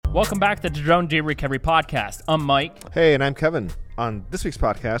Welcome back to the Drone Deer Recovery Podcast. I'm Mike. Hey, and I'm Kevin. On this week's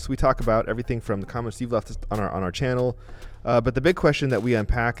podcast, we talk about everything from the comments you've left on our channel. But the big question that we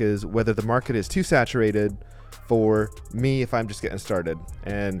unpack is whether the market is too saturated for me if I'm just getting started,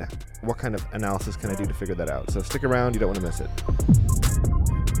 and what kind of analysis can I do to figure that out. So stick around, you don't want to miss it.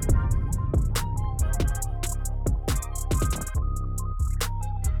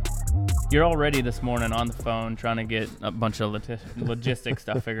 You're already this morning on the phone trying to get a bunch of logistics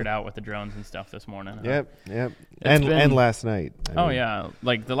stuff figured out with the drones and stuff this morning. Huh? Yep. And last night. I mean, yeah.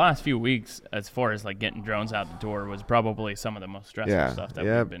 Like the last few weeks, as far as like getting drones out the door, was probably some of the most stressful stuff that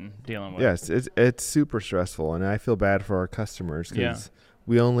we've been dealing with. Yes, it's super stressful, and I feel bad for our customers because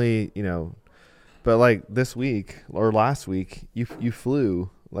we only, but like this week or last week, you flew.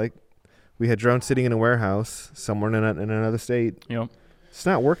 Like we had drones sitting in a warehouse somewhere in another state. Yep. It's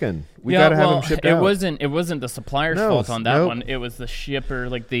not working. We gotta have them shipped out. It wasn't the supplier's fault on that one. It was the shipper,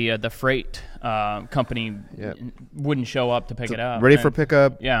 like the freight company wouldn't show up to pick it up. Ready for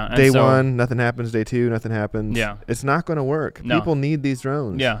pickup. Yeah. Day one, nothing happens. Day two, nothing happens. Yeah. It's not going to work. No. People need these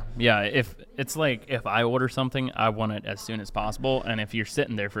drones. Yeah. If it's like if I order something, I want it as soon as possible. And if you're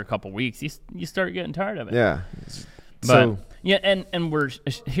sitting there for a couple weeks, you start getting tired of it. Yeah. But and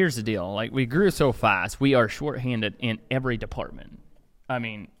here's the deal. Like we grew so fast, we are shorthanded in every department. I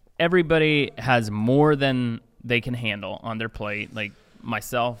mean, everybody has more than they can handle on their plate. Like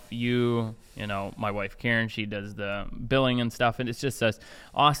myself, my wife Karen, she does the billing and stuff, and it's just us.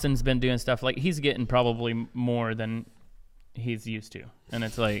 Austin's been doing stuff like he's getting probably more than he's used to, and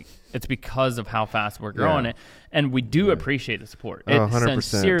it's like it's because of how fast we're growing it, and we do appreciate the support. 100%,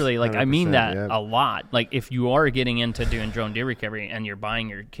 sincerely, like I mean that yeah. a lot. Like if you are getting into doing drone deer recovery and you're buying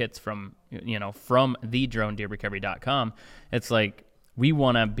your kits from the DroneDeerRecovery.com, it's like. We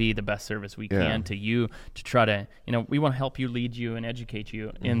want to be the best service we can to you to try to, we want to help you, lead you, and educate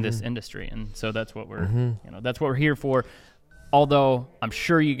you in this industry. And so that's what we're, that's what we're here for. Although I'm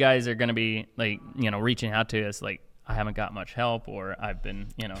sure you guys are going to be like, reaching out to us like, I haven't got much help or I've been,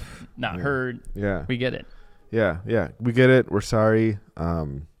 not heard. Yeah. We get it. Yeah. We get it. We're sorry.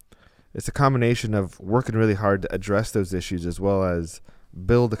 It's a combination of working really hard to address those issues as well as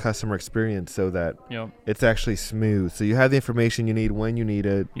build the customer experience so that it's actually smooth. So you have the information you need when you need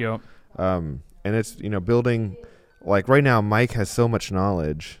it. Yep. And it's, building, like right now, Mike has so much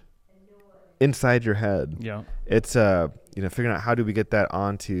knowledge inside your head. Yeah. It's, figuring out how do we get that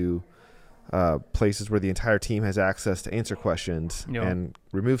onto places where the entire team has access to answer questions and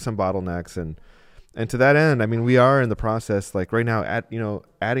remove some bottlenecks. And to that end, I mean, we are in the process, like right now,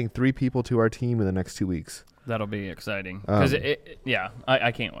 adding 3 people to our team in the next 2 weeks. That'll be exciting because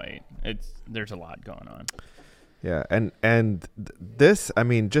I can't wait. There's a lot going on. Yeah, and this, I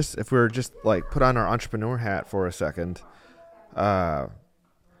mean, just if we're just like put on our entrepreneur hat for a second, I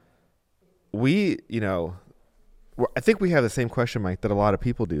think we have the same question, Mike, that a lot of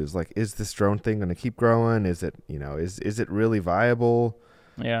people do. Is like, is this drone thing going to keep growing? Is it, is it really viable?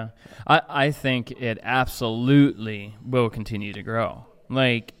 Yeah, I think it absolutely will continue to grow.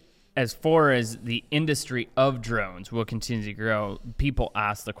 Like. As far as the industry of drones will continue to grow, people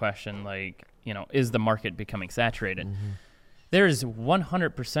ask the question, like, is the market becoming saturated? Mm-hmm. There's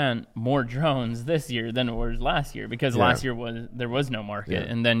 100% more drones this year than it was last year because last year there was no market.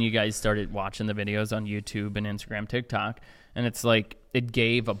 And then you guys started watching the videos on YouTube and Instagram, TikTok, and it's like it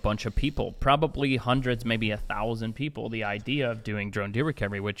gave a bunch of people, probably hundreds, maybe 1,000 people, the idea of doing drone deer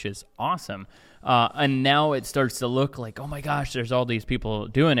recovery, which is awesome. And now it starts to look like, oh my gosh, there's all these people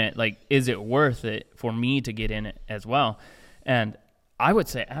doing it. Like, is it worth it for me to get in it as well? And I would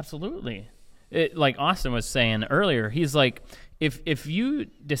say absolutely. Like Austin was saying earlier, he's like, if you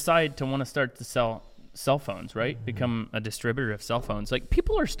decide to want to start to sell cell phones, right, become a distributor of cell phones, like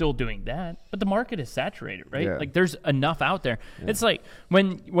people are still doing that, but the market is saturated, right? Yeah. Like there's enough out there. Yeah. It's like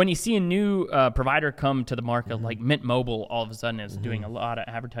when you see a new provider come to the market, like Mint Mobile all of a sudden is doing a lot of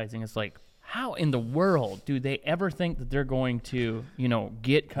advertising. It's like, how in the world do they ever think that they're going to,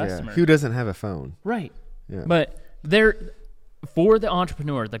 get customers? Who doesn't have a phone? Right. Yeah. But they're for the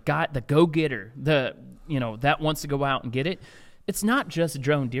entrepreneur, the guy, the go-getter, that wants to go out and get it. It's not just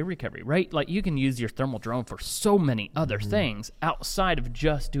drone deer recovery, right? Like you can use your thermal drone for so many other things outside of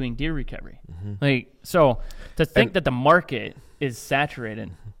just doing deer recovery. Like, so to think that the market is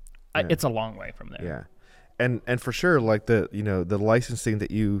saturated, it's a long way from there. Yeah. And for sure, like the licensing that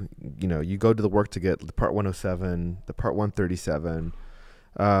you go to the work to get the Part 107, the Part 137.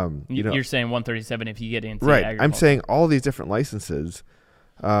 You're saying 137 if you get into right. agriculture. I'm saying all these different licenses.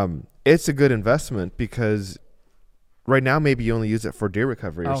 It's a good investment because right now maybe you only use it for deer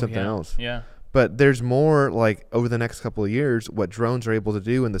recovery or something else. Yeah. But there's more like over the next couple of years, what drones are able to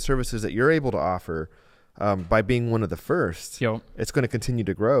do and the services that you're able to offer by being one of the first, it's going to continue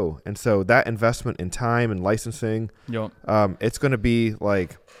to grow. And so that investment in time and licensing, it's going to be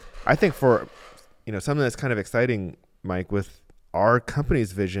like, I think for, something that's kind of exciting, Mike, with our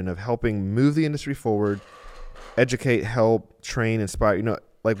company's vision of helping move the industry forward, educate, help, train, inspire,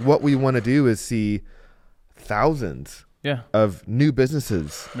 like what we want to do is see thousands of new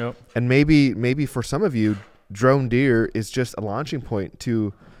businesses. And maybe for some of you, Drone Deer is just a launching point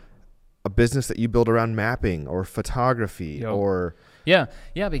to a business that you build around mapping or photography or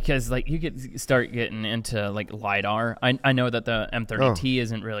because like you could start getting into like LiDAR. I know that the M30T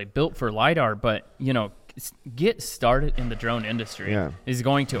isn't really built for LiDAR, but get started in the drone industry is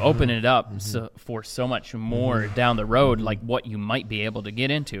going to open it up for so much more down the road, like what you might be able to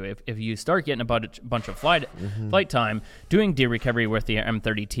get into if you start getting a bunch of flight time doing deer recovery with the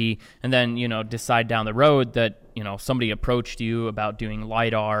M30T, and then decide down the road that somebody approached you about doing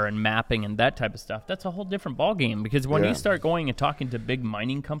LiDAR and mapping and that type of stuff. That's a whole different ballgame, because when you start going and talking to big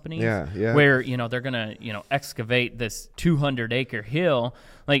mining companies where they're gonna excavate this 200-acre hill,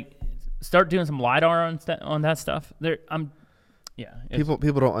 like start doing some LiDAR on that stuff.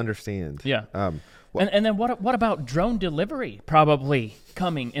 People don't understand. And then what about drone delivery probably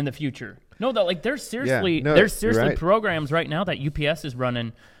coming in the future? No, that like there's seriously programs right now that UPS is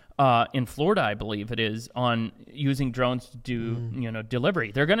running in Florida, I believe it is, on using drones to do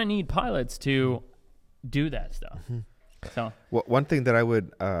delivery. They're going to need pilots to do that stuff. So one thing that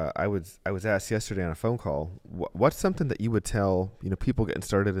I was asked yesterday on a phone call, what's something that you would tell people getting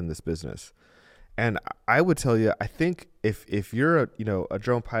started in this business? And I would tell you, I think if you're a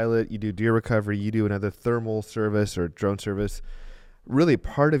drone pilot, you do deer recovery, you do another thermal service or drone service, really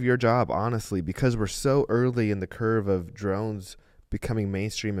part of your job, honestly, because we're so early in the curve of drones becoming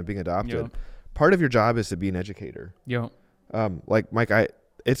mainstream and being adopted, part of your job is to be an educator. Like Mike,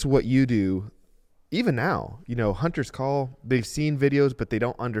 it's what you do. Even now, hunters call, they've seen videos, but they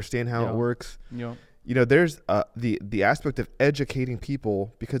don't understand how it works. There's the aspect of educating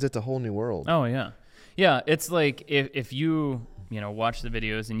people, because it's a whole new world. Oh, yeah. Yeah, it's like if you, watch the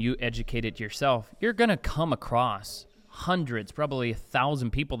videos and you educate it yourself, you're going to come across hundreds, probably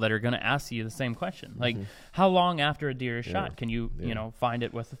 1,000 people that are going to ask you the same question. Like, how long after a deer is shot can you, find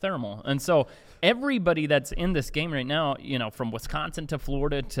it with a thermal? And so everybody that's in this game right now, from Wisconsin to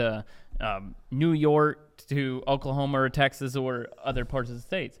Florida to New York to Oklahoma or Texas or other parts of the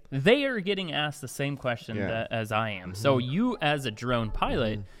states, they are getting asked the same question as I am. So you as a drone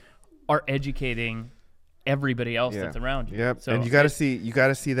pilot are educating everybody else that's around you. So and you got to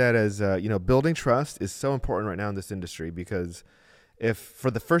see that as building trust is so important right now in this industry, because if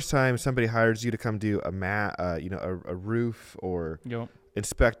for the first time somebody hires you to come do a roof or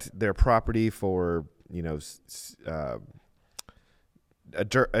inspect their property for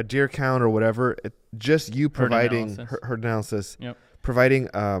a deer count or whatever, just you providing herd analysis, providing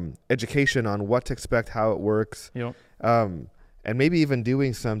education on what to expect, how it works, and maybe even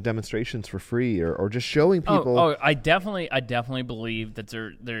doing some demonstrations for free or just showing people. I definitely believe that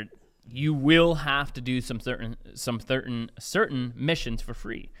there you will have to do some certain missions for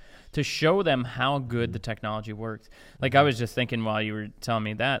free to show them how good the technology works. Like I was just thinking while you were telling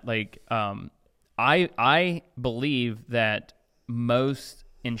me that, like I believe that most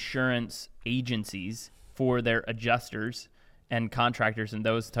insurance agencies for their adjusters and contractors and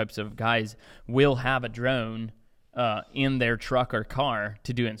those types of guys will have a drone in their truck or car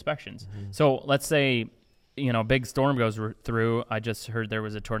to do inspections. So let's say, big storm goes through. I just heard there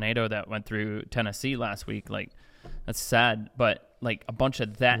was a tornado that went through Tennessee last week. Like, that's sad, but like a bunch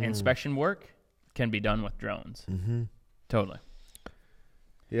of that inspection work can be done with drones. Totally.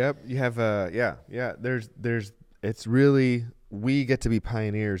 Yep. You have it's really, we get to be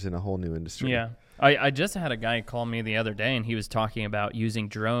pioneers in a whole new industry. Yeah. I just had a guy call me the other day, and he was talking about using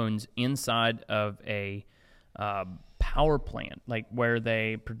drones inside of a power plant, like where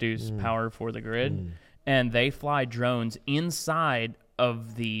they produce power for the grid, and they fly drones inside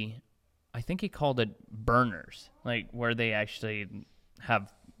of the, I think he called it burners, like where they actually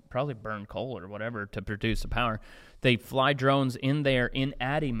have probably burned coal or whatever to produce the power. They fly drones in there in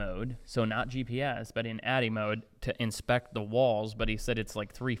ADI mode, so not GPS, but in ADI mode to inspect the walls. But he said it's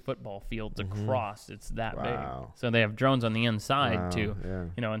like 3 football fields across. It's that big. So they have drones on the inside to,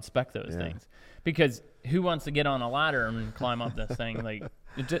 inspect those things. Because who wants to get on a ladder and climb up this thing? Like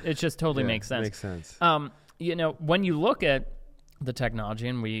it just totally makes sense. Makes sense. When you look at the technology,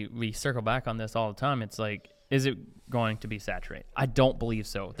 and we circle back on this all the time, it's like, is it going to be saturated? I don't believe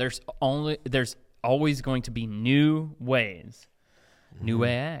so. There's always going to be new ways New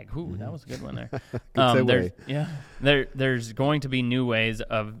ag. Ooh, that was a good one there. Good segue. There's going to be new ways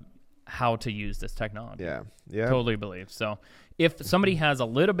of how to use this technology. Yeah. Totally believe. So if somebody has a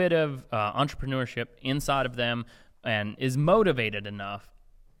little bit of entrepreneurship inside of them and is motivated enough,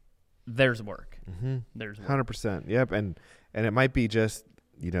 there's work. There's work. 100%. Yep. And it might be just,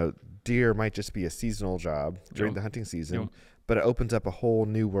 deer might just be a seasonal job during the hunting season, but it opens up a whole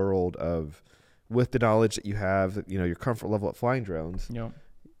new world of, with the knowledge that you have, your comfort level at flying drones,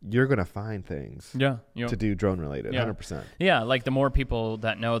 you're going to find things to do drone related. 100%. Yeah. Like the more people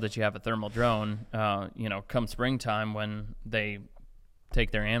that know that you have a thermal drone, come springtime when they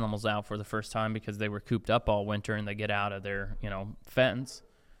take their animals out for the first time because they were cooped up all winter and they get out of their, fence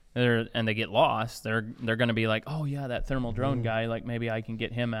and they get lost, they're going to be like, oh yeah, that thermal drone guy, like maybe I can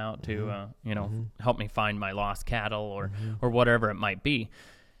get him out to, help me find my lost cattle or whatever it might be.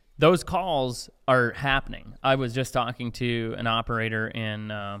 Those calls are happening. I was just talking to an operator in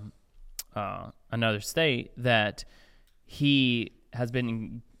another state that he has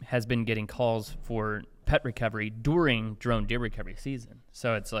been getting calls for pet recovery during drone deer recovery season.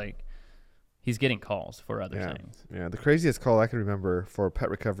 So it's like he's getting calls for other things. Yeah, the craziest call I can remember for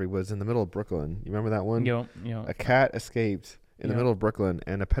pet recovery was in the middle of Brooklyn. You remember that one? A cat escaped in the middle of Brooklyn,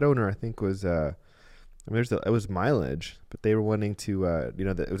 and a pet owner, I think, was it was mileage, but they were wanting to,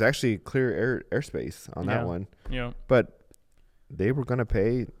 it was actually clear airspace on that one. Yeah. But they were going to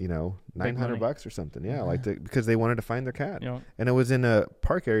pay, $900 or something. Yeah. Because they wanted to find their cat. Yeah. And it was in a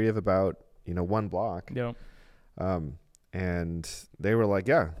park area of about, 1 block. Yeah. And they were like,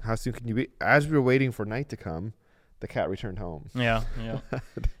 yeah, how soon can you be? As we were waiting for night to come, the cat returned home. Yeah.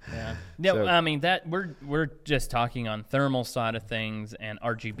 So, I mean, that we're just talking on thermal side of things and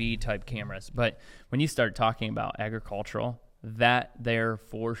RGB type cameras, but when you start talking about agricultural, that there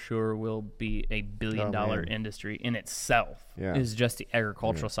for sure will be a $1 billion industry in itself. Is just the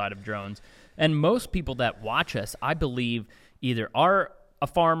agricultural side of drones. And most people that watch us, I believe, either are a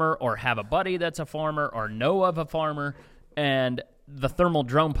farmer or have a buddy that's a farmer or know of a farmer, and the thermal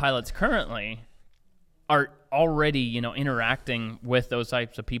drone pilots currently are already, interacting with those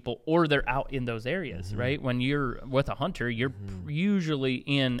types of people, or they're out in those areas, right? When you're with a hunter, you're usually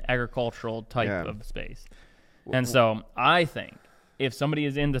in agricultural type of space. And so I think if somebody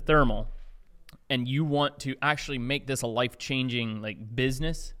is into thermal and you want to actually make this a life-changing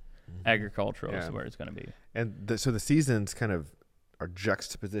business, agricultural is where it's going to be. And so the seasons kind of are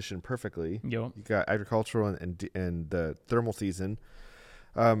juxtapositioned perfectly. You got agricultural and the thermal season.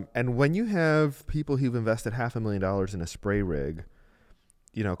 And when you have people who've invested $500,000 in a spray rig,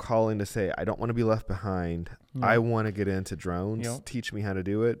 calling to say, I don't want to be left behind. I want to get into drones. Teach me how to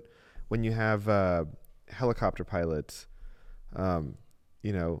do it. When you have helicopter pilots,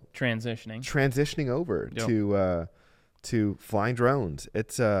 transitioning over to flying drones.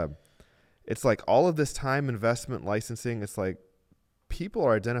 It's like all of this time investment licensing. It's like people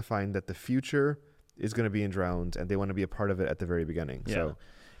are identifying that the future is going to be in drones, and they want to be a part of it at the very beginning. So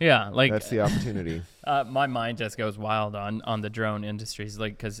that's the opportunity. My mind just goes wild on the drone industries,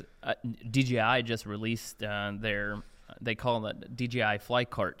 because DJI just released they call it DJI Fly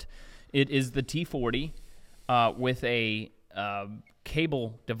Cart. It is the T40 with a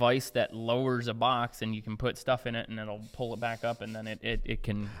cable device that lowers a box, and you can put stuff in it, and it'll pull it back up, and then it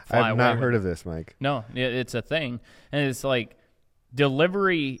can fly away. I've not heard of this, Mike. No, it's a thing, and it's like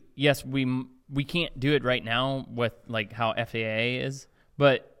delivery. Yes, we can't do it right now with how FAA is,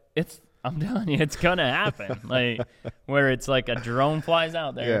 but I'm telling you, it's gonna happen. Where it's like a drone flies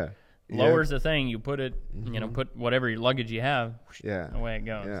out there, lowers the thing, you put it, put whatever your luggage you have, away it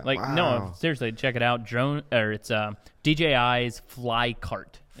goes. No, seriously, check it out. It's DJI's Fly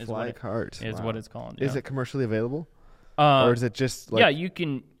Cart. What it's called. Is it commercially available, or is it just you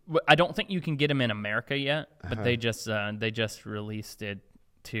can? I don't think you can get them in America yet, but they just released it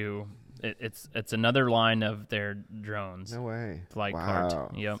to. It's another line of their drones. No way. Fly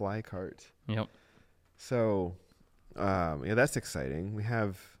Cart. Yep. Fly Cart. Yep. So, that's exciting. We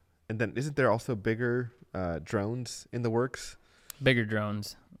have, and then isn't there also bigger drones in the works? Bigger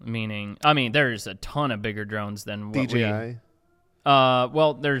drones, meaning, there's a ton of bigger drones than what DJI.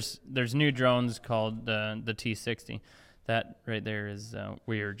 Well, there's new drones called the T60. That right there is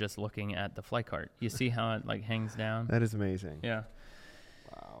we are just looking at the Fly Cart. You see how it hangs down? That is amazing. Yeah.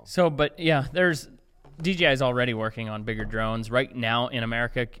 Wow. So, but there's DJI is already working on bigger drones. Right now in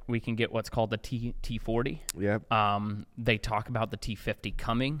America, we can get what's called the T40. Yep. They talk about the T50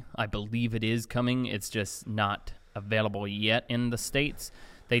 coming. I believe it is coming. It's just not available yet in the States.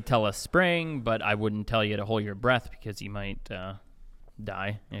 They tell us spring, but I wouldn't tell you to hold your breath because you might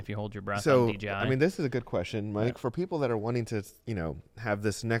die if you hold your breath So, on DJI. I mean, this is a good question, Mike. For people that are wanting to, have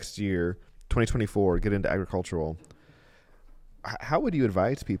this next year, 2024, get into agricultural, how would you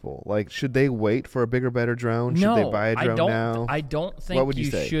advise people? Like, should they wait for a bigger, better drone? Should they buy a drone now? I don't think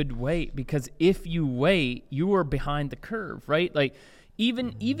you should wait, because if you wait, you are behind the curve, right? Like,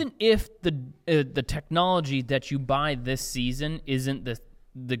 even if the technology that you buy this season isn't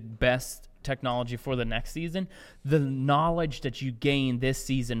the best technology for the next season, the knowledge that you gain this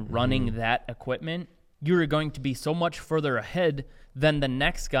season running that equipment, you're going to be so much further ahead than the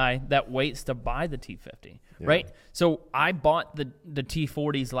next guy that waits to buy the T50, right? So I bought the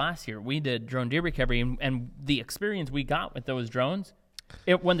T40s last year. We did drone deer recovery, and the experience we got with those drones,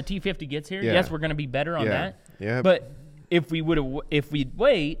 when the T50 gets here, yes, we're going to be better on that. Yeah. But if we'd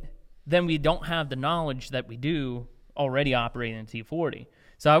wait, then we don't have the knowledge that we do already operating in T40.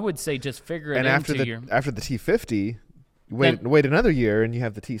 So I would say just figure it out. And after the T50, wait another year and you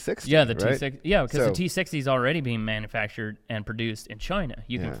have the T60. Yeah, the right? T60. Yeah, because the T60 is already being manufactured and produced in China.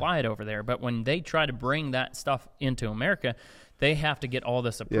 You can fly it over there. But when they try to bring that stuff into America, they have to get all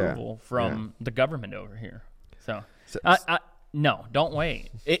this approval from the government over here. So no, don't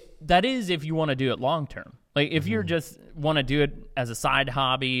wait. That is if you want to do it long term. Like if you just want to do it as a side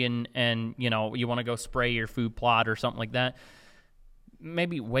hobby and you want to go spray your food plot or something like that,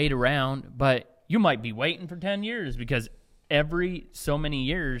 maybe wait around, but you might be waiting for 10 years because every so many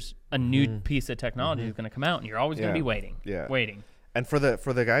years a new piece of technology is going to come out, and you're always going to be waiting. And for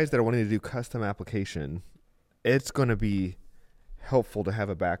the guys that are wanting to do custom application, it's going to be helpful to have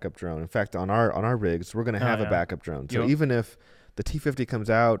a backup drone. In fact, on our rigs, we're going to have a backup drone. So even if the T50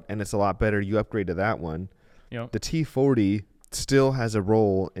 comes out and it's a lot better, you upgrade to that one. The T40 still has a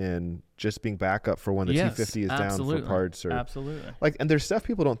role in just being backup for when the T50 is down for parts. And there's stuff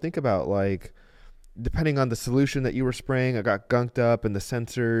people don't think about, like depending on the solution that you were spraying, it got gunked up and the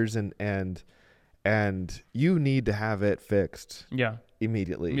sensors and you need to have it fixed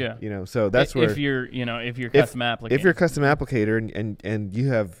immediately. So that's where if you're custom applicator. If you're a custom applicator and you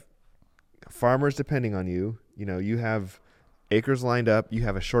have farmers depending on you, you have acres lined up, you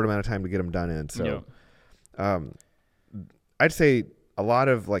have a short amount of time to get them done in. So I'd say a lot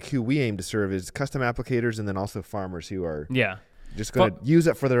of like who we aim to serve is custom applicators, and then also farmers who are just going to use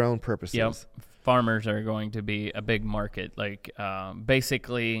it for their own purposes. Farmers are going to be a big market. Like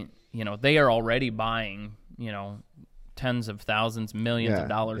basically, they are already buying, tens of thousands, millions of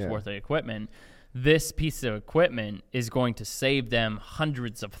dollars worth of equipment. This piece of equipment is going to save them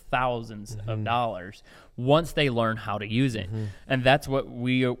hundreds of thousands of dollars once they learn how to use it. And that's what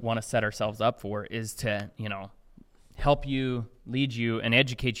we want to set ourselves up for, is to, help you, lead you, and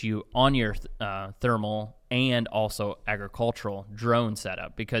educate you on your thermal and also agricultural drone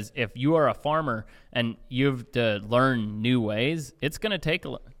setup. Because if you are a farmer and you have to learn new ways, it's going to take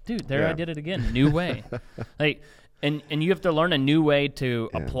I did it again, new way. And you have to learn a new way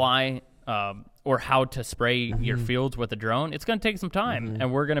to apply or how to spray your fields with a drone. It's going to take some time,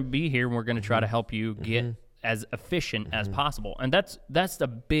 and we're going to be here and we're going to try to help you get as efficient as possible. And that's the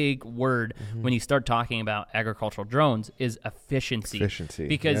big word when you start talking about agricultural drones, is efficiency.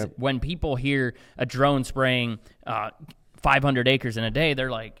 Because when people hear a drone spraying 500 acres in a day, they're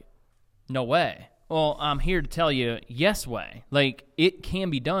like, no way. Well, I'm here to tell you, yes way. Like, it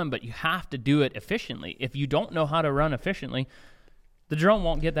can be done, but you have to do it efficiently. If you don't know how to run efficiently, the drone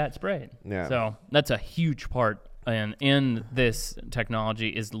won't get that sprayed. So that's a huge part in this technology,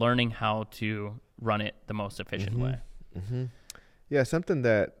 is learning how to run it the most efficient way. Yeah, something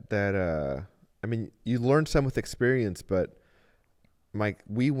that I mean, you learn some with experience, but Mike,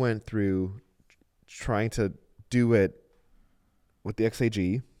 we went through trying to do it with the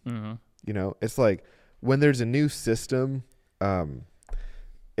XAG. It's like when there's a new system,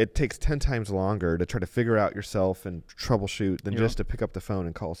 it takes 10 times longer to try to figure out yourself and troubleshoot than just to pick up the phone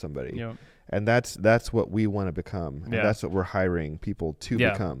and call somebody. And that's what we want to become. And that's what we're hiring people to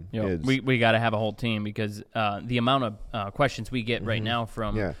become. We got to have a whole team, because the amount of questions we get right now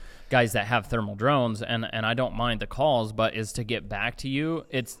from guys that have thermal drones, and I don't mind the calls, but is to get back to you.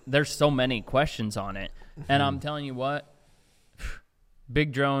 There's so many questions on it. And I'm telling you what,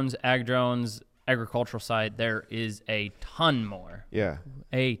 big drones, ag drones, agricultural side, there is a ton more.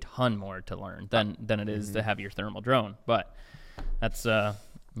 A ton more to learn than it is to have your thermal drone. But that's it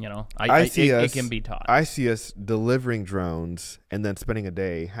can be taught. I see us delivering drones and then spending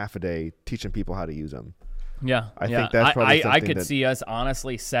half a day teaching people how to use them. I think that's probably something I could see us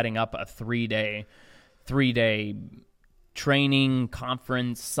honestly setting up a 3-day training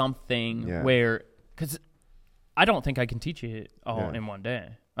conference, something where, because I don't think I can teach you it all in one day.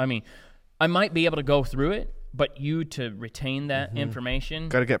 I mean, I might be able to go through it, but you to retain that information.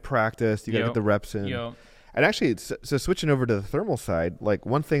 Got to get practice. You got to get the reps in. Yep. And actually, so switching over to the thermal side, like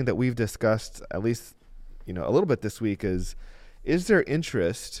one thing that we've discussed, at least, a little bit this week is there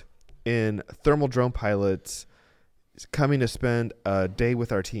interest in thermal drone pilots coming to spend a day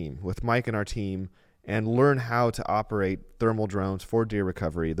with our team, with Mike and our team, and learn how to operate thermal drones for deer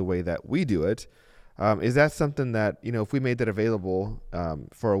recovery the way that we do it? Is that something that, if we made that available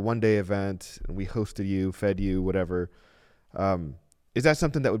for a one-day event and we hosted you, fed you, whatever, is that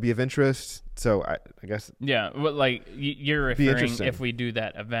something that would be of interest? So I guess. Yeah, well, like you're referring if we do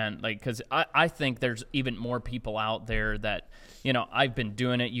that event, like, because I think there's even more people out there that, I've been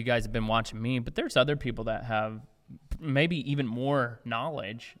doing it. You guys have been watching me, but there's other people that have maybe even more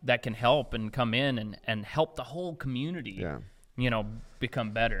knowledge that can help and come in and help the whole community,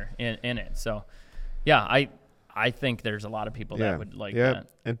 become better in it. So, yeah, I think there's a lot of people that would like that.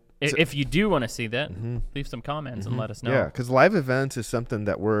 And if you do want to see that, leave some comments and let us know. Yeah, because live events is something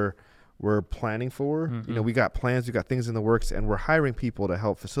that we're planning for. We got plans, we got things in the works, and we're hiring people to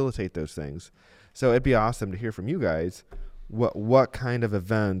help facilitate those things. So it'd be awesome to hear from you guys what kind of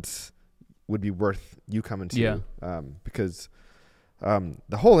events would be worth you coming to. Because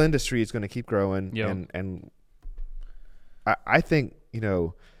the whole industry is going to keep growing. And I think,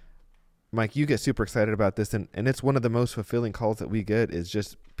 Mike, you get super excited about this, and it's one of the most fulfilling calls that we get is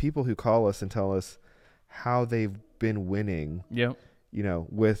just people who call us and tell us how they've been winning,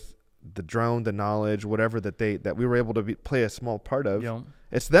 with the drone, the knowledge, whatever that we were able to play a small part of.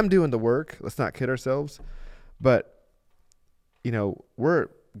 It's them doing the work. Let's not kid ourselves. But, we're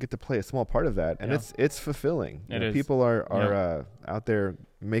get to play a small part of that, and it's fulfilling. People are out there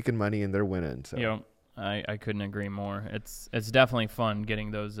making money and they're winning. So. I couldn't agree more. It's definitely fun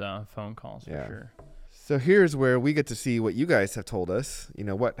getting those phone calls for sure. So here's where we get to see what you guys have told us.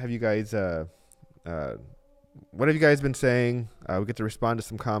 What have you guys been saying? We get to respond to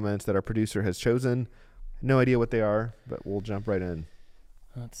some comments that our producer has chosen. No idea what they are, but we'll jump right in.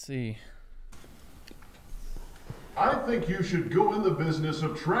 Let's see. I think you should go in the business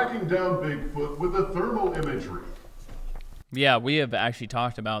of tracking down Bigfoot with the thermal imagery. Yeah, we have actually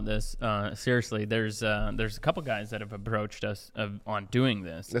talked about this. Seriously, there's a couple guys that have approached us on doing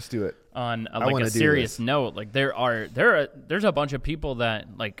this. Let's do it. On a serious note, like there's a bunch of people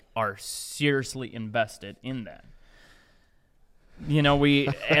that like are seriously invested in that.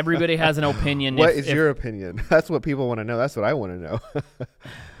 Everybody has an opinion. What is your opinion? That's what people want to know. That's what I want to know.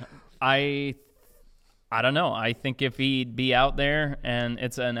 I don't know. I think if he'd be out there and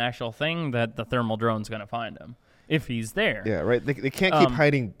it's an actual thing, that the thermal drone's going to find him. If he's there. Yeah, right. They can't keep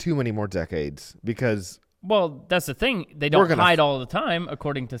hiding too many more decades because... Well, that's the thing. They don't hide all the time,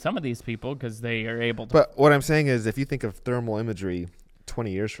 according to some of these people, because they are able to... But what I'm saying is, if you think of thermal imagery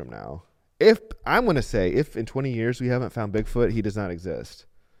 20 years from now, if in 20 years we haven't found Bigfoot, he does not exist.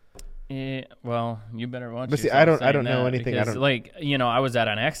 Well, you better watch. But see, I don't know anything. Because, I was at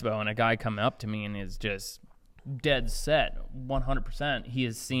an expo and a guy come up to me and is just dead set, 100%. He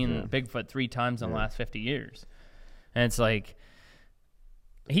has seen Bigfoot 3 times in the last 50 years. And it's like,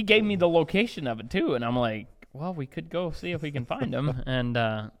 he gave me the location of it too. And I'm like, well, we could go see if we can find him.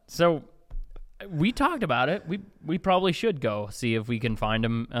 And so we talked about it. We probably should go see if we can find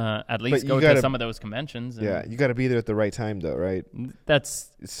him, at least go to some of those conventions. And you got to be there at the right time though, right? That's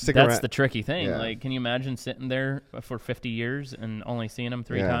the tricky thing. Yeah. Like, can you imagine sitting there for 50 years and only seeing him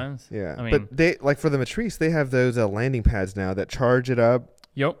 3 times? Yeah. I mean, but they, like for the Matrice, they have those landing pads now that charge it up.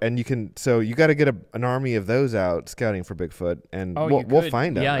 Yep. And you got to get an army of those out scouting for Bigfoot, and we'll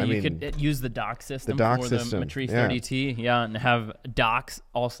find them. Yeah, you could use the dock system the Matrice 30T, and have docks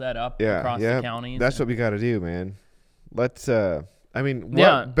all set up across the counties. That's what we got to do, man. Let's.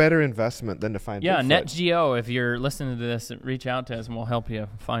 What better investment than to find Bigfoot? Yeah, NetGeo, if you're listening to this, reach out to us and we'll help you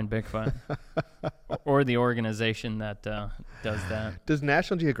find Bigfoot. Or the organization that does that. Does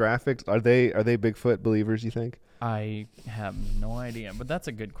National Geographic, are they Bigfoot believers, you think? I have no idea, but that's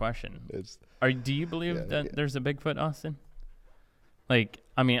a good question. Do you believe that there's a Bigfoot, Austin?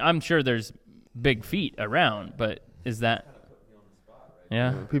 I'm sure there's big feet around, but is that...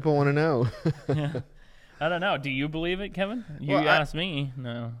 Yeah. People want to know. Yeah. I don't know. Do you believe it, Kevin? You asked me.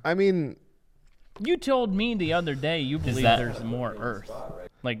 No. You told me the other day you believe there's more Earth.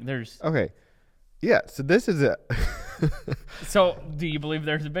 Like there's... Okay. Yeah, so this is it. So, do you believe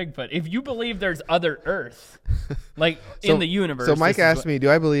there's a Bigfoot? If you believe there's other Earth, in the universe... So Mike asked me,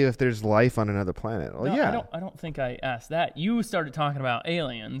 do I believe if there's life on another planet? Well, no, yeah. I don't think I asked that. You started talking about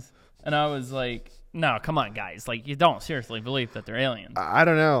aliens, and I was like, no, come on, guys. Like, you don't seriously believe that they're aliens. I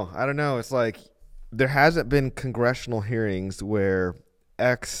don't know. It's like... There hasn't been congressional hearings where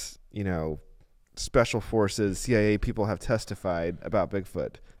X, special forces, CIA people have testified about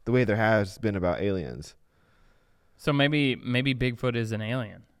Bigfoot the way there has been about aliens. So maybe Bigfoot is an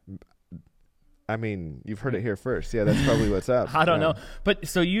alien. I mean, you've heard it here first. Yeah, that's probably what's up. I don't know. But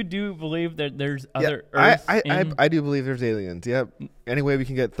so you do believe that there's other Earths I do believe there's aliens. Yep. Any way we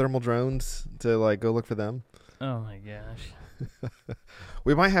can get thermal drones to like go look for them. Oh my gosh.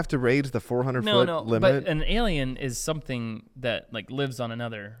 We might have to raise the 400-foot limit. But an alien is something that like lives on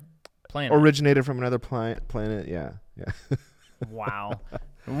another planet. Originated from another planet. Yeah. Wow.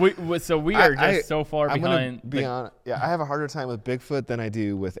 We are just so far behind. I have a harder time with Bigfoot than I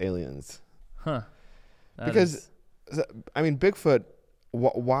do with aliens. Huh. Bigfoot,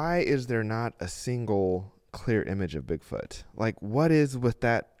 why is there not a single clear image of Bigfoot? Like, what is with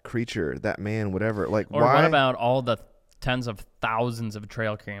that creature, that man, whatever? Like, or why? What about all the tens of thousands of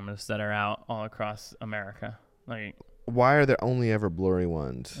trail cameras that are out all across America? Like, why are there only ever blurry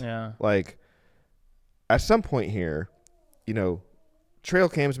ones? Yeah. Like, at some point here, trail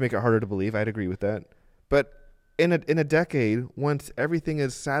cams make it harder to believe. I'd agree with that. But in a decade, once everything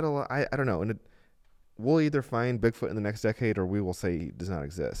is satellite, I don't know. We'll either find Bigfoot in the next decade, or we will say he does not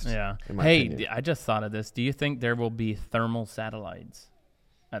exist. Yeah. Opinion. I just thought of this. Do you think there will be thermal satellites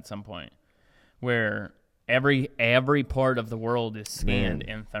at some point, where every part of the world is scanned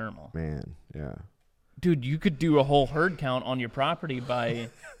in thermal? Man, yeah. Dude, you could do a whole herd count on your property by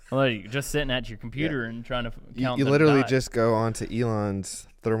like just sitting at your computer and trying to count. You literally just go onto Elon's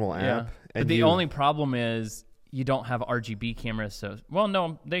thermal app. And the only problem is you don't have RGB cameras. So, well,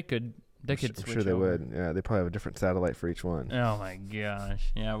 no, they could. I'm sure they would. Yeah, they probably have a different satellite for each one. Oh my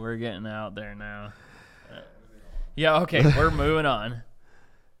gosh! Yeah, we're getting out there now. Yeah, okay, we're moving on.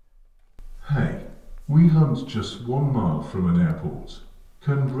 Hey, we hunt just 1 mile from an airport.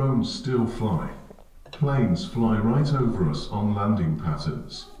 Can drones still fly? Planes fly right over us on landing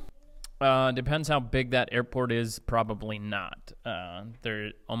patterns. Depends how big that airport is. Probably not.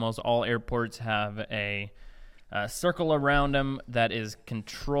 Almost all airports have a circle around them that is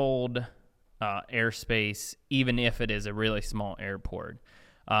controlled airspace, even if it is a really small airport.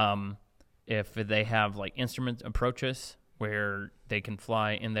 If they have like instrument approaches where they can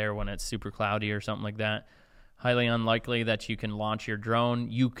fly in there when it's super cloudy or something like that, highly unlikely that you can launch your drone.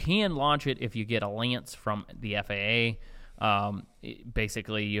 You can launch it if you get a Lance from the FAA.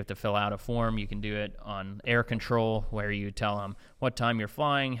 Basically, you have to fill out a form. You can do it on air control, where you tell them what time you're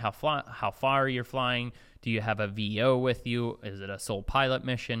flying, how far you're flying. Do you have a VO with you? Is it a sole pilot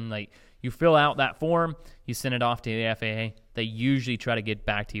mission? Like, you fill out that form, you send it off to the FAA. They usually try to get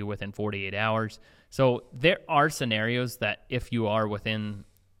back to you within 48 hours. So there are scenarios that if you are within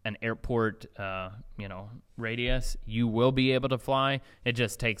an airport, radius, you will be able to fly. It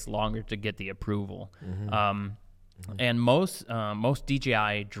just takes longer to get the approval. Mm-hmm. And most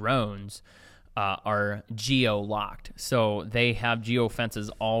DJI drones are geo-locked. So they have geo-fences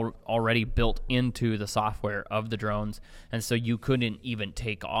already built into the software of the drones. And so you couldn't even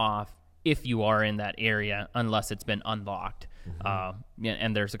take off if you are in that area unless it's been unlocked. Mm-hmm.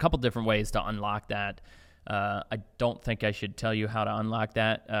 And there's a couple different ways to unlock that. I don't think I should tell you how to unlock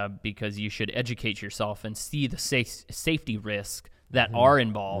that because you should educate yourself and see the safety risks that are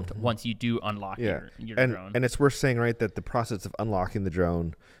involved once you do unlock your drone. And it's worth saying, right, that the process of unlocking the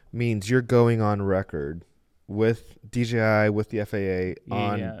drone means you're going on record with DJI, with the FAA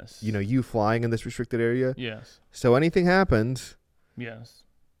on, you flying in this restricted area. Yes. So anything happens. Yes.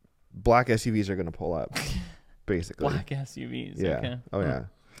 Black SUVs are going to pull up, basically. Black SUVs. Yeah. Okay. Oh, yeah.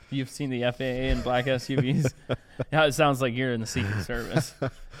 You've seen the FAA and black SUVs? Yeah, it sounds like you're in the Secret Service.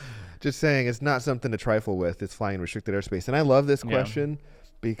 Just saying, it's not something to trifle with. It's flying restricted airspace. And I love this question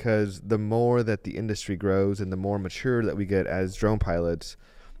because the more that the industry grows and the more mature that we get as drone pilots,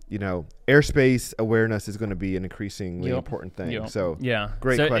 airspace awareness is going to be an increasingly important thing. So,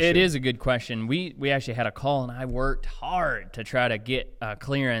 great question. It is a good question. We actually had a call, and I worked hard to try to get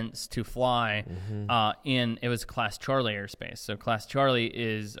clearance to fly it was Class Charlie airspace. So Class Charlie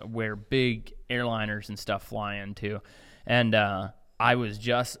is where big airliners and stuff fly into. And I was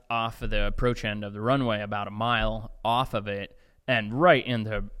just off of the approach end of the runway, about a mile off of it, and right in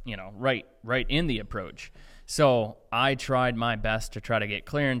the approach. So I tried my best to try to get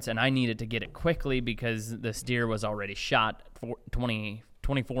clearance, and I needed to get it quickly because this deer was already shot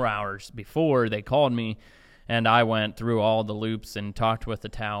 24 hours before they called me. And I went through all the loops and talked with the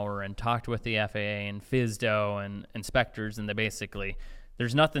tower and talked with the FAA and FSDO and inspectors, and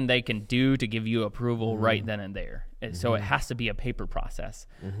there's nothing they can do to give you approval right then and there. So it has to be a paper process.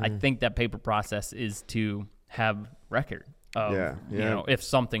 I think that paper process is to have record of, if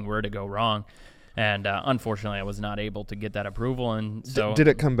something were to go wrong. And unfortunately, I was not able to get that approval. And so, did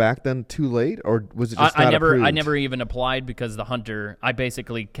it come back then too late, or was it just I not never, approved? I never even applied because the hunter. I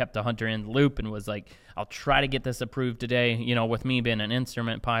basically kept the hunter in the loop and was like, "I'll try to get this approved today." You know, with me being an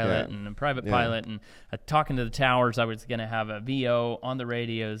instrument pilot and a private pilot, and talking to the towers, I was going to have a VO on the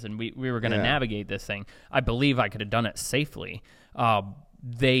radios, and we were going to navigate this thing. I believe I could have done it safely.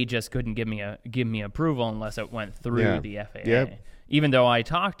 They just couldn't give me approval unless it went through the FAA. Yep. Even though I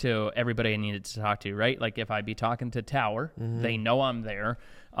talked to everybody I needed to talk to, right? Like if I'd be talking to Tower, they know I'm there.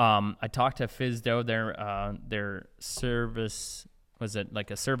 I talked to FISDO, their service, was it like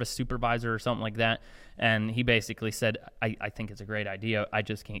a service supervisor or something like that? And he basically said, I think it's a great idea. I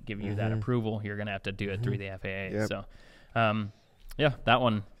just can't give you that approval. You're going to have to do it through the FAA. Yep. So, that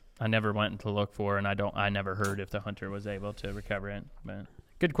one I never went to look for, and I never heard if the hunter was able to recover it. But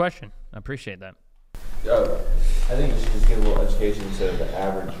good question. I appreciate that. I think you should just give a little education to the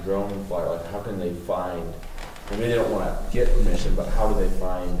average drone flyer. Like, how can they find? Maybe they don't want to get permission, but how do they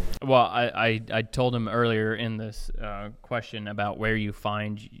find? Well, I told him earlier in this question about where you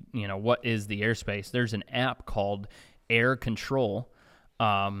find, what is the airspace. There's an app called Air Control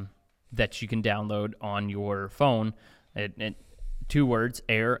that you can download on your phone. It 2 words,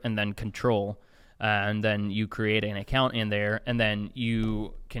 air, and then control. And then you create an account in there, and then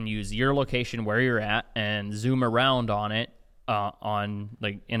you can use your location where you're at and zoom around on it on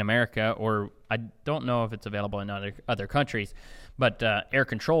like in America, or I don't know if it's available in other countries, but Air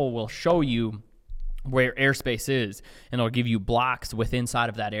Control will show you where airspace is, and it'll give you blocks inside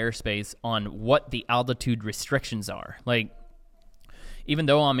of that airspace on what the altitude restrictions are. Like, even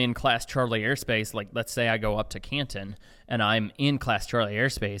though I'm in Class Charlie airspace, like let's say I go up to Canton and I'm in Class Charlie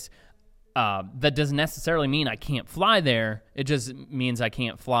airspace, that doesn't necessarily mean I can't fly there. It just means I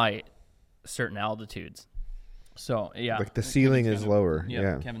can't fly certain altitudes. So, yeah. Like the ceiling is lower.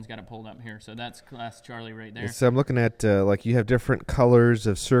 Yeah. Kevin's got it pulled up here. So that's Class Charlie right there. So I'm looking at, like you have different colors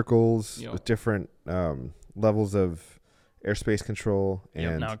of circles with different levels of airspace control.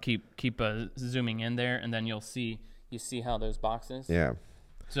 And now keep zooming in there, and then you see how those boxes? Yeah.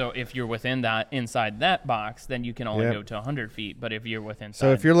 So if you're inside that box, then you can only go to 100 feet. But if you're within,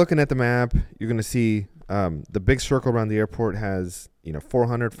 so if you're looking at the map, you're going to see the big circle around the airport has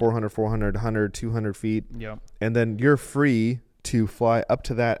 400, 400, 400, 100, 200 feet. Yep. And then you're free to fly up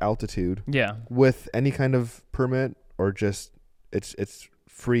to that altitude. Yeah. With any kind of permit, or just it's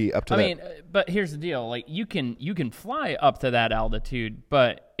free up to that. I mean, but here's the deal. Like you can fly up to that altitude,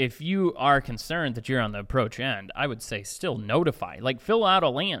 but if you are concerned that you're on the approach end, I would say still notify. Like fill out a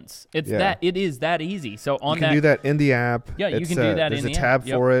Lance. It is that easy. So you can do that in the app. Yeah, you can do that in the app. There's a tab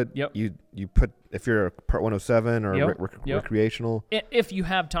for it. Yep. You put, if you're a Part 107 or recreational. If you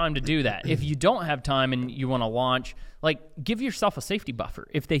have time to do that. If you don't have time and you want to launch, like give yourself a safety buffer.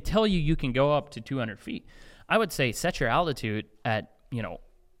 If they tell you can go up to 200 feet, I would say set your altitude at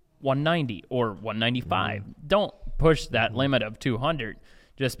 190 or 195. Don't push that limit of 200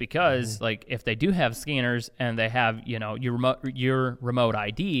 just because like if they do have scanners and they have your remote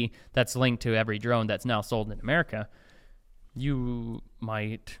ID that's linked to every drone that's now sold in America, you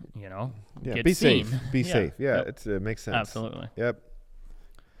might get be seen. safe. Be safe. Yeah, it makes sense. Absolutely. Yep.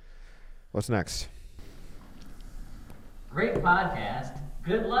 What's next? Great podcast.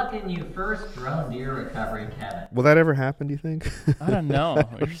 Good luck in your first drone deer recovery, Kevin. Will that ever happen, do you think? I don't know.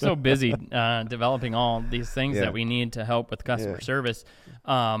 We're so busy developing all these things that we need to help with customer service.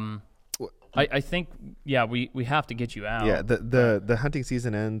 I think, we have to get you out. Yeah, the hunting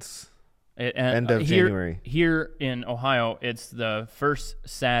season ends end of January. Here in Ohio, it's the first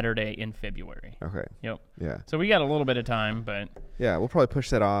Saturday in February. Okay. Yep. Yeah. So we got a little bit of time, but... Yeah, we'll probably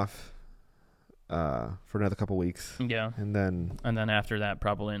push that off for another couple weeks. Yeah. And then after that,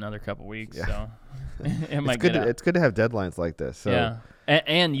 probably another couple weeks. Yeah. So it might get out. It's good to have deadlines like this. So, yeah.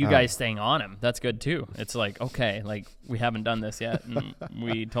 And you guys staying on him. That's good too. It's like, okay, like we haven't done this yet. And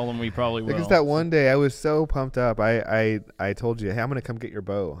we told them we probably will. Because that one day I was so pumped up. I told you, hey, I'm going to come get your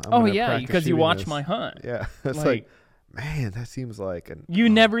bow. Because you watched my hunt. Yeah. It's like, man, that seems like... You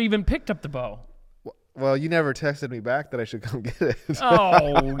never even picked up the bow. Well, you never texted me back that I should come get it.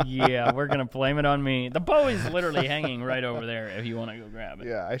 Oh, yeah. We're going to blame it on me. The bow is literally hanging right over there if you want to go grab it.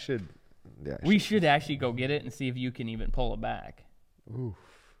 Yeah, I should. Yeah, we should actually go get it and see if you can even pull it back. Ooh.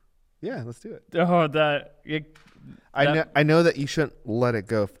 Yeah, let's do it. Oh, I know that you shouldn't let it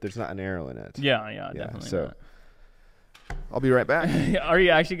go if there's not an arrow in it. Yeah, definitely. So not. I'll be right back. Are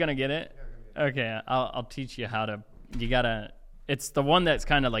you actually going to get it? Okay, I'll teach you how to. You got to. It's the one that's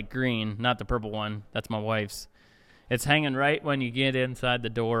kind of like green, not the purple one. That's my wife's. It's hanging right when you get inside the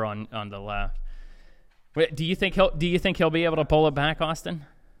door on the left. Wait, do you think he'll be able to pull it back, Austin?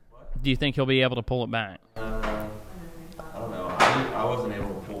 What? Do you think he'll be able to pull it back? I don't know. I wasn't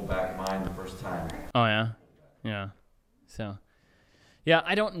able to pull back mine the first time. Oh, yeah? Yeah. So, yeah,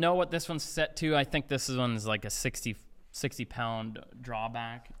 I don't know what this one's set to. I think this one's like a 60-pound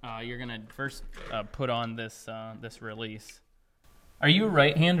drawback. You're going to first put on this release. Are you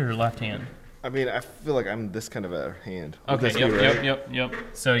right hand or left hand? I mean, I feel like I'm this kind of a hand. Okay, yep.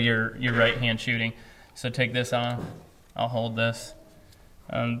 So you're right hand shooting. So take this off. I'll hold this.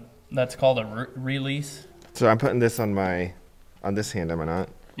 That's called a release. So I'm putting this on this hand, am I not?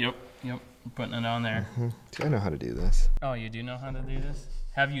 Yep. Putting it on there. Mm-hmm. See, I know how to do this. Oh, you do know how to do this?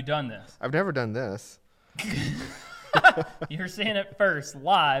 Have you done this? I've never done this. You're seeing it first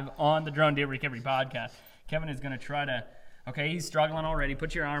live on the Drone Deer Recovery Podcast. Kevin is going to try to... Okay, he's struggling already.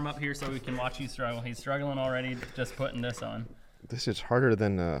 Put your arm up here so we can watch you struggle. He's struggling already just putting this on. This is harder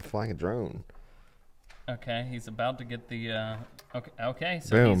than flying a drone. Okay, he's about to get the... Okay,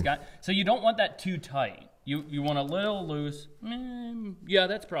 so Boom. he's got... So you don't want that too tight. You want a little loose. Yeah,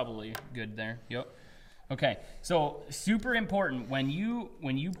 that's probably good there. Yep. Okay, so super important when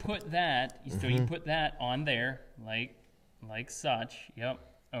you put that, so you put that on there like such. Yep.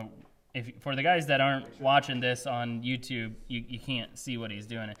 Oh, for the guys that aren't watching this on YouTube, you can't see what he's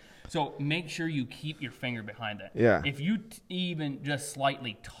doing. So make sure you keep your finger behind it. Yeah. If you even just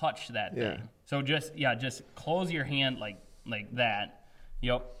slightly touch that thing, so just close your hand like that.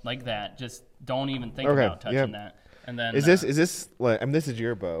 Yep, like that. Just don't even think about touching that. And then is this like? I mean, this is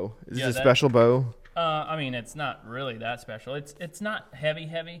your bow. Is this a that- special bow? I mean, it's not really that special. It's not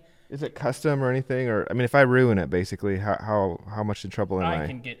heavy. Is it custom or anything? Or I mean, if I ruin it, basically, how much in trouble am I? I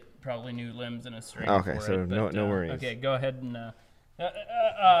can get probably new limbs and a string. Okay, for so it, but, no worries. Okay, go ahead and.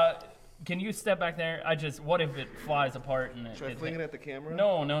 Can you step back there? What if it flies apart and Should I fling it at the camera?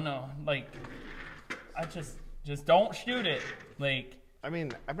 No. Like, I just don't shoot it. Like. I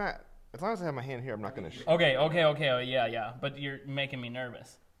mean, I'm not. As long as I have my hand here, I'm not gonna shoot. Okay. Yeah. But you're making me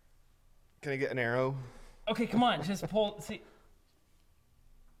nervous. Can I get an arrow? Okay, come on, just pull. See.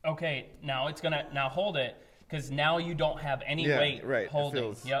 Okay, now hold it, because now you don't have any weight holding.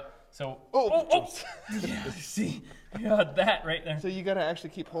 Feels... Yep. So. Oh. Yeah. See. Yeah, that right there. So you gotta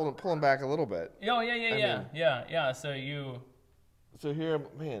actually keep pulling back a little bit. Oh yeah. So here,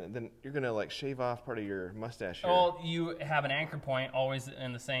 man, then you're gonna like shave off part of your mustache here. Oh, you have an anchor point always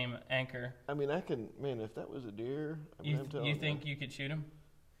in the same anchor. I mean, I can, man. If that was a deer, You think you could shoot him?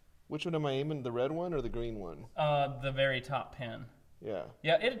 Which one am I aiming? The red one or the green one? The very top pin. Yeah.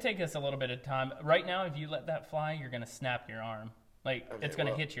 Yeah, it'd take us a little bit of time. Right now, if you let that fly, you're gonna snap your arm. Like it's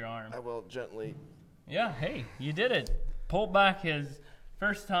gonna hit your arm. I will gently. Yeah. Hey, you did it. Pulled back his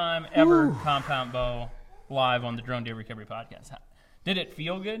first time ever compound bow live on the Drone Deer Recovery Podcast. Did it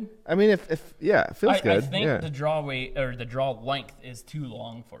feel good? I mean, if it feels good. I think the draw weight or the draw length is too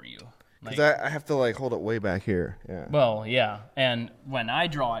long for you. Because I have to like hold it way back here. Yeah. Well, yeah, and when I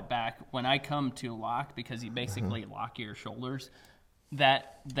draw it back, when I come to lock, because you basically lock your shoulders,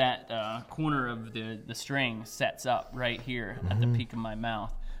 that corner of the string sets up right here at the peak of my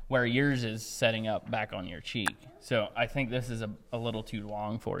mouth, where yours is setting up back on your cheek. So I think this is a little too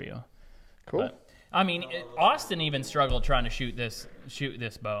long for you. Cool. But, I mean, Austin even struggled trying to shoot this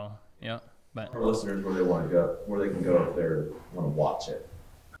bow. Yeah, but For listeners, where they want to go, where they can go if they want to watch it.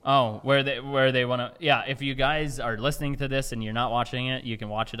 oh, where they want to. Yeah, if you guys are listening to this and you're not watching it, you can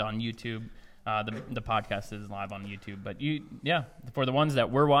watch it on YouTube. The podcast is live on YouTube. But for the ones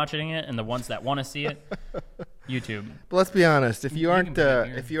that were watching it and the ones that want to see it, YouTube. But let's be honest. If you haven't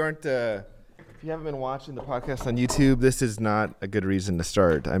been watching the podcast on YouTube, this is not a good reason to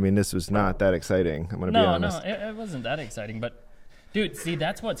start. I mean, this was not that exciting. I'm going to be honest. No, it wasn't that exciting. But, dude, see,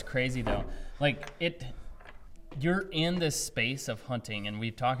 that's what's crazy, though. Like, you're in this space of hunting, and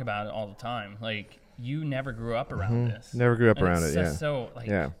we talk about it all the time. Like, you never grew up around this. Never grew up around it, yeah. So, like,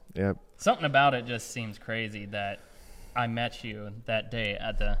 yeah. Something about it just seems crazy that I met you that day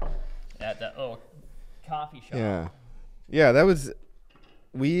at the little coffee shop. Yeah, that was...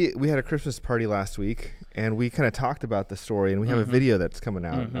 We had a Christmas party last week, and we kind of talked about the story, and we have a video that's coming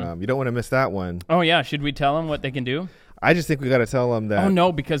out. You don't want to miss that one. Oh, yeah. Should we tell them what they can do? I just think we got to tell them that. Oh,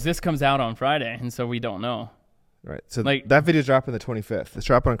 no, because this comes out on Friday, and so we don't know. Right. So that video's dropping the 25th. It's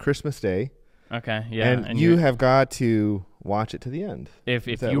dropping on Christmas Day. Okay, yeah. And you have got to watch it to the end. If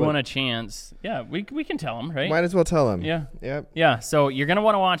you want a chance, we can tell them, right? Might as well tell them. Yeah. Yep. Yeah, so you're going to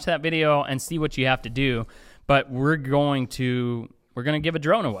want to watch that video and see what you have to do, but we're going to give a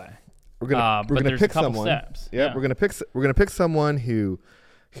drone away. We're gonna pick someone. Steps. Yep, yeah. We're gonna pick someone who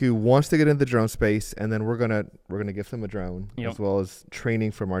wants to get into the drone space, and then we're gonna give them a drone as well as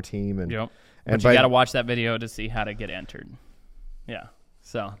training from our team. And but you got to watch that video to see how to get entered. Yeah.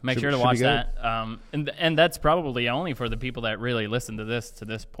 So make Should- sure to should watch be good. that. And that's probably only for the people that really listen to this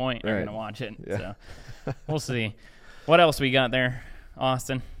point are Right. going to watch it. Yeah. So we'll see. What else we got there,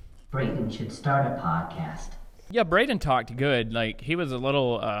 Austin? Braden should start a podcast. Yeah, Braden talked good. Like he was a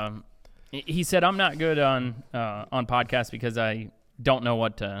little. He said, "I'm not good on podcasts because I don't know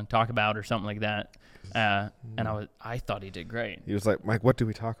what to talk about or something like that." And I thought he did great. He was like, Mike, what do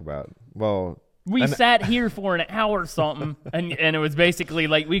we talk about? Well, We and- sat here for an hour or something, and it was basically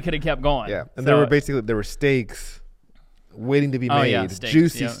like we could have kept going. yeah. And So- there were steaks waiting to be Oh, made, yeah, steaks.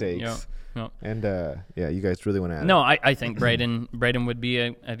 juicy Yep, steaks. yep. And yeah, you guys really went at No, it. I think Braden would be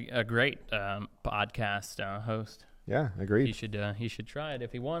a great podcast host. Yeah, He agreed. should try it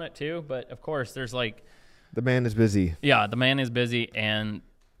if he wanted to, but of course there's like The man is busy. yeah, the man is busy, and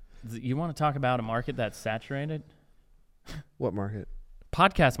you want to talk about a market that's saturated? What market?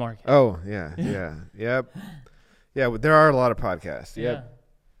 Podcast market. Oh, yeah, yeah, yep. Yeah, there are a lot of podcasts. Yep.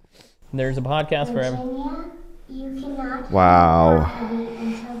 Yeah. There's a podcast for every. Virginia, you cannot have Wow. the property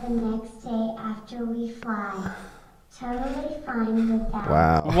until the next day after we fly. Totally fine with that.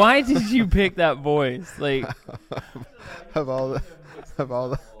 Wow. Why did you pick that voice? Like, of all the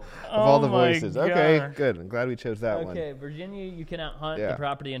oh my voices. Okay, God. good. I'm glad we chose that one. Okay, Virginia, you cannot hunt Yeah. the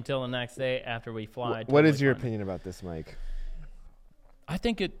property until the next day after we fly. What Totally is your fine. opinion about this, Mike? I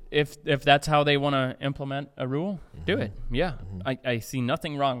think if that's how they want to implement a rule, do it. Yeah, I see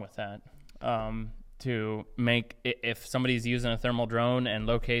nothing wrong with that. To make if somebody's using a thermal drone and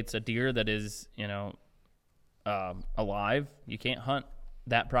locates a deer that is alive, you can't hunt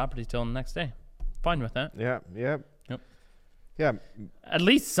that property till the next day. Fine with that. Yeah, yep. Yep. Yeah, At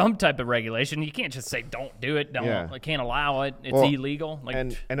least some type of regulation. You can't just say don't do it. Don't. Yeah. I can't allow it. It's Well, illegal. Like,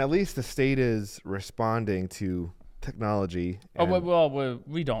 and at least the state is responding to technology. oh and- well,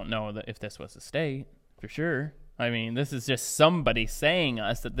 we don't know that if this was a state for sure. I mean, this is just somebody saying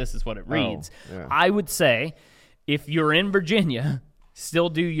us that this is what it reads. yeah. I would say, if you're in Virginia, still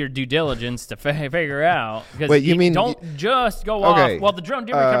do your due diligence to figure out. Because Wait, you mean- don't just go Okay, off. Well, the Drone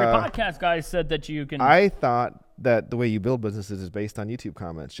Deer Recovery Podcast guys said that you can. I thought that the way you build businesses is based on YouTube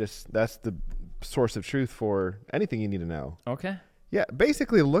comments. Just that's the source of truth for anything you need to know. Okay. Yeah,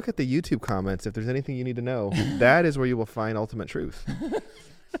 basically look at the YouTube comments. If there's anything you need to know, that is where you will find ultimate truth.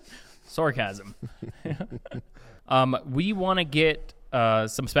 Sarcasm. We want to get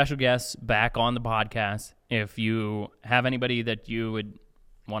some special guests back on the podcast. If you have anybody that you would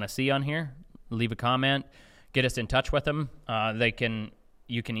want to see on here, leave a comment. Get us in touch with them.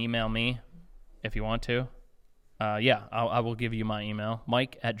 You can email me if you want to. I will give you my email,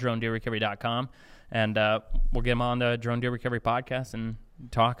 mike@dronedeerrecovery.com, and we'll get them on the Drone Deer Recovery podcast and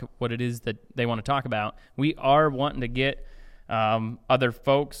talk what it is that they want to talk about. We are wanting to get other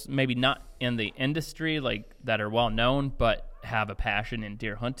folks, maybe not in the industry, like that are well known, but have a passion in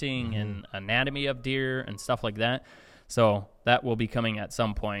deer hunting and anatomy of deer and stuff like that. So that will be coming at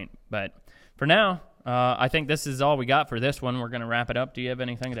some point. But for now, I think this is all we got for this one. We're going to wrap it up. Do you have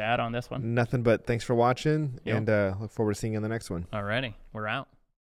anything to add on this one? Nothing but thanks for watching, Yep. and look forward to seeing you in the next one. Alrighty, we're out.